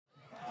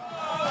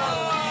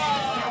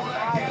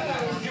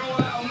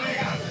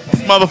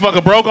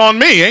motherfucker broke on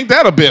me. Ain't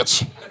that a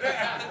bitch?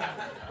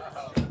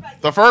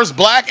 The first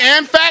black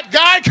and fat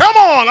guy? Come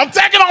on, I'm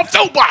taking off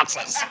 2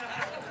 boxes.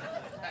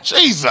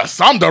 Jesus,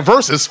 I'm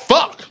diverse as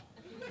fuck.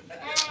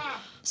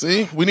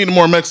 See, we needed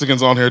more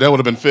Mexicans on here. That would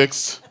have been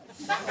fixed.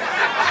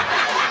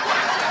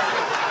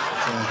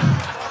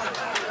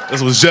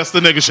 This was just the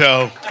nigga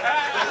show.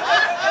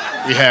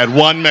 We had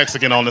 1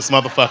 Mexican on this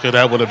motherfucker.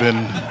 That would have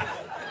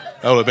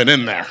been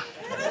in there.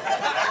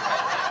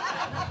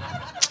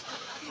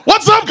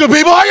 What's up, good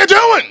people? How you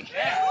doing?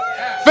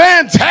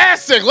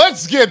 Fantastic.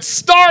 Let's get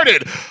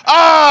started.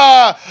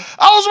 I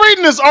was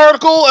reading this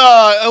article.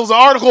 It was an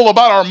article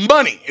about our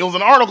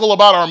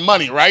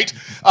money. Right?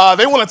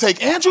 They want to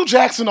take Andrew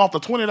Jackson off the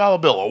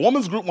 $20 bill. A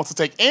woman's group wants to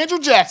take Andrew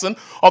Jackson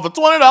off the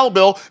 $20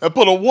 bill and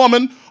put a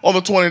woman on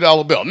the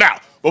 $20 bill. Now,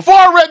 before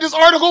I read this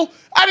article,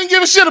 I didn't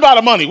give a shit about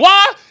the money.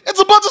 Why? It's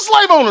a bunch of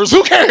slave owners.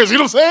 Who cares? You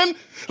know what I'm saying?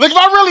 Like, if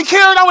I really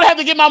cared, I would have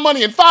to get my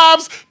money in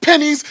 5s,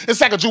 pennies, and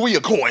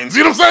Sacagawea coins.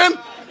 You know what I'm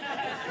saying?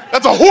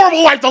 That's a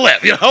horrible life to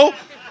live, you know?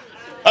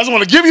 I just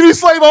want to give you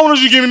these slave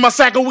owners, you give me my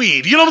sack of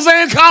weed. You know what I'm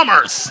saying?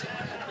 Commerce.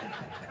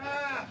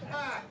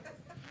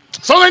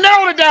 So they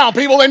narrowed it down,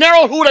 people. They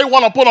narrowed who they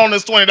want to put on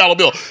this $20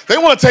 bill. They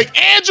want to take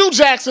Andrew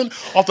Jackson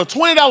off the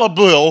 $20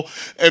 bill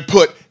and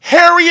put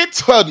Harriet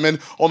Tubman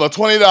on the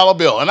 $20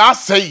 bill. And I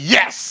say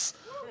yes.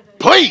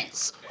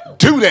 Please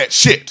do that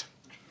shit.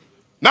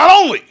 Not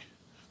only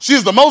she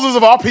is the Moses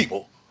of our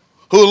people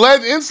who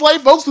led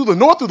enslaved folks through the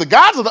North through the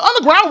guides of the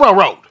Underground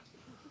Railroad.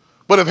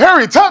 But if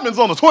Harriet Tubman's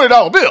on the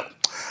 $20 bill,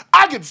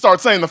 I get to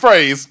start saying the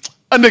phrase,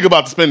 a nigga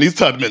about to spend these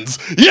Tubmans.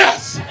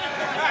 Yes! A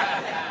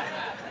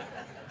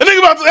nigga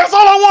about to, that's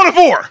all I wanted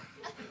for.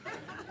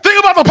 Think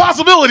about the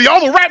possibility,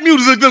 all the rap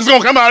music that's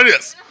gonna come out of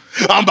this.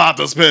 I'm about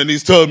to spend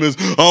these Tubmans.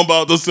 I'm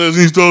about to send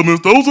these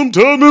Tubmans. Throw some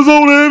Tubmans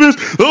on that bitch.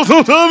 Throw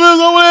some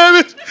Tubmans on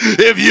that bitch.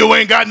 If you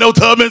ain't got no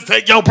Tubmans,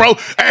 take your pro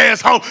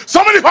ass home.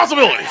 So many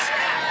possibilities.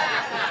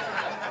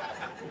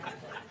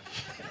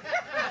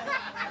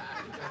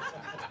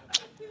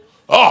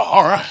 Oh,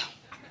 all right.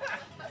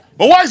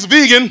 My wife's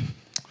vegan.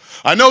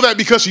 I know that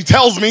because she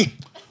tells me.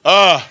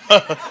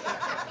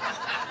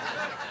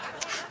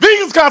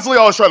 Vegans constantly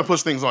always try to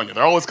push things on you.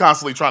 They're always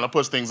constantly trying to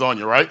push things on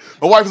you, right?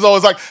 My wife is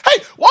always like,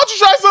 hey, why don't you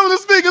try some of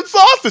this vegan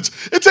sausage?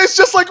 It tastes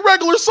just like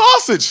regular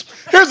sausage.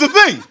 Here's the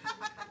thing.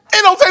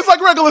 It don't taste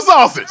like regular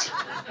sausage.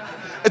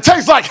 It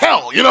tastes like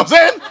hell, you know what I'm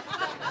saying?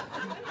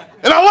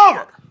 And I love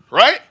her,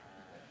 right?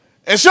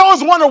 And she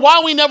always wonder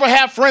why we never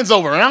have friends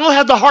over. And I don't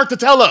have the heart to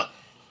tell her,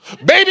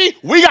 baby,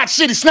 we got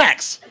shitty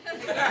snacks.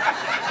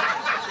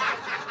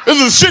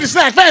 This is a shitty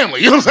snack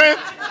family, you know what I'm saying?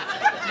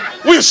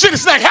 We're a shitty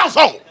snack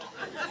household.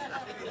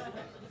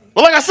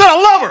 But like I said, I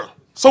love her.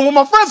 So when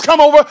my friends come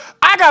over,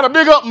 I gotta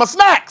big up my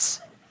snacks.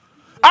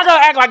 I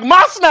gotta act like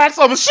my snacks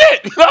are the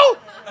shit, you know?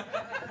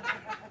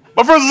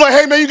 My friends is like,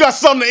 hey man, you got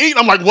something to eat?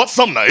 I'm like, what's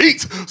something to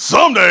eat?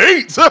 Something to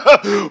eat?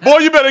 Boy,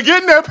 you better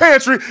get in that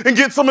pantry and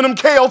get some of them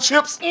kale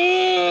chips.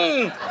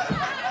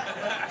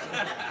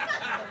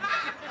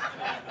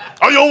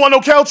 Oh, you don't want no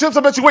kale chips?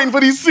 I bet you're waiting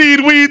for these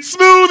seaweed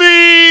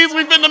smoothies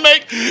we finna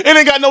make. It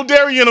ain't got no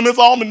dairy in them, it's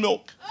almond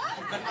milk.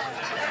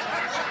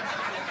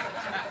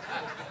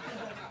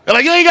 They're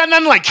like, you ain't got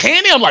nothing like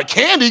candy? I'm like,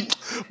 candy?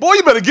 Boy,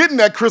 you better get in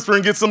that crisper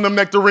and get some of them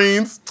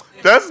nectarines.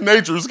 That's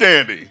nature's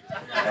candy.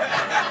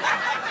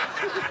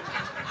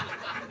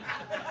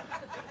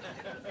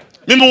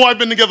 Me and my wife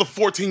been together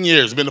 14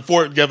 years. Been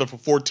together for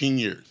 14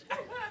 years.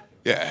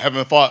 Yeah,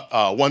 haven't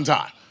fought one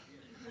time.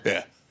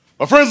 Yeah.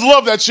 My friends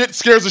love that shit. It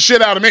scares the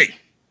shit out of me.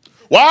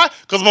 Why?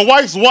 Because my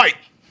wife's white.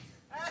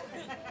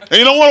 And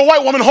you don't want a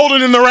white woman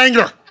holding in their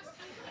anger.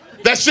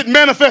 That shit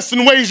manifests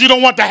in ways you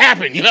don't want to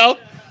happen, you know?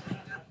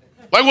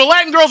 Like with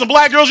Latin girls and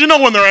black girls, you know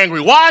when they're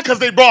angry. Why? Because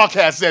they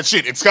broadcast that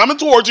shit. It's coming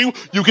towards you.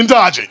 You can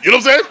dodge it. You know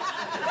what I'm saying?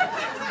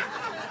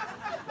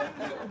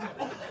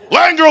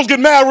 Latin girls get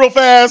mad real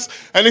fast,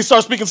 and they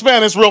start speaking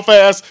Spanish real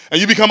fast,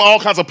 and you become all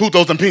kinds of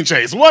putos and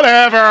pinches.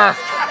 Whatever.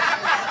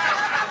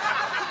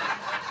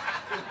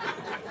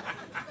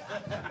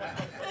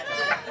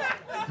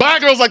 Black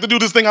girls like to do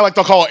this thing I like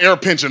to call air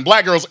pinching.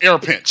 Black girls air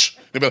pinch.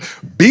 They be like,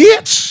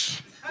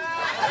 bitch.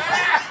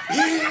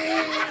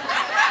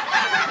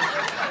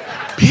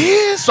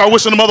 Bitch. Start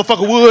wishing the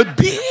motherfucker would.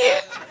 Bitch.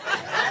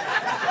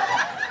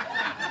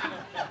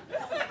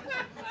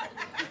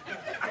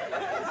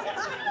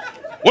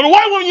 When a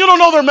white woman, you don't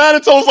know they're mad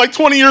until it's like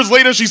 20 years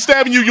later, she's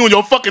stabbing you in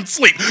your fucking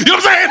sleep. You know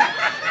what I'm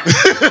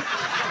saying?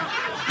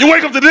 You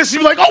wake up to this, you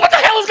be like, oh, what the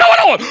hell is going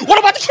on? What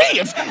about the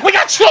kids? We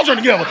got children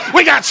together.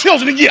 We got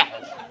children together.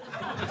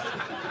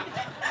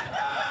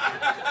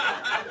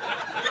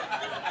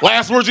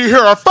 Last words you hear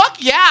are, fuck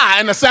yeah,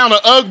 and the sound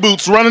of Ugg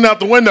boots running out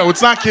the window.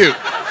 It's not cute.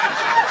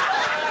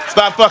 It's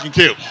not fucking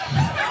cute.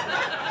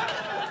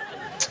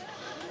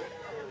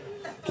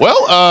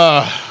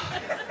 Well,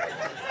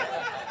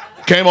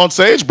 came on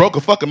stage, broke a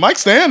fucking mic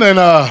stand, and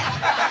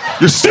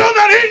you're still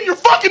not eating your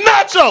fucking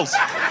nachos.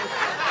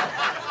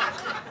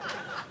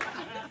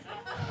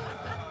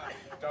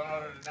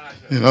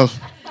 You know,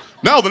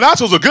 no, the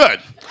nachos are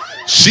good.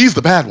 She's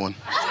the bad one.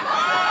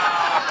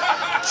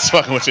 Just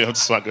fucking with you. I'm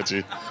just fucking with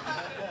you.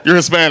 You're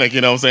Hispanic,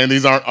 you know what I'm saying?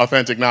 These aren't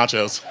authentic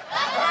nachos.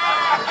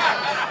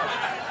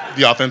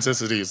 The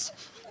authenticities.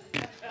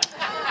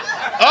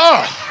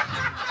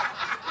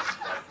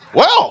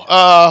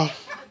 Well,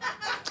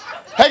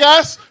 hey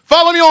guys,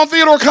 follow me on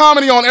Theordore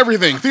Comedy on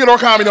everything. Theordore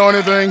Comedy on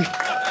anything.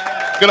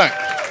 Good night.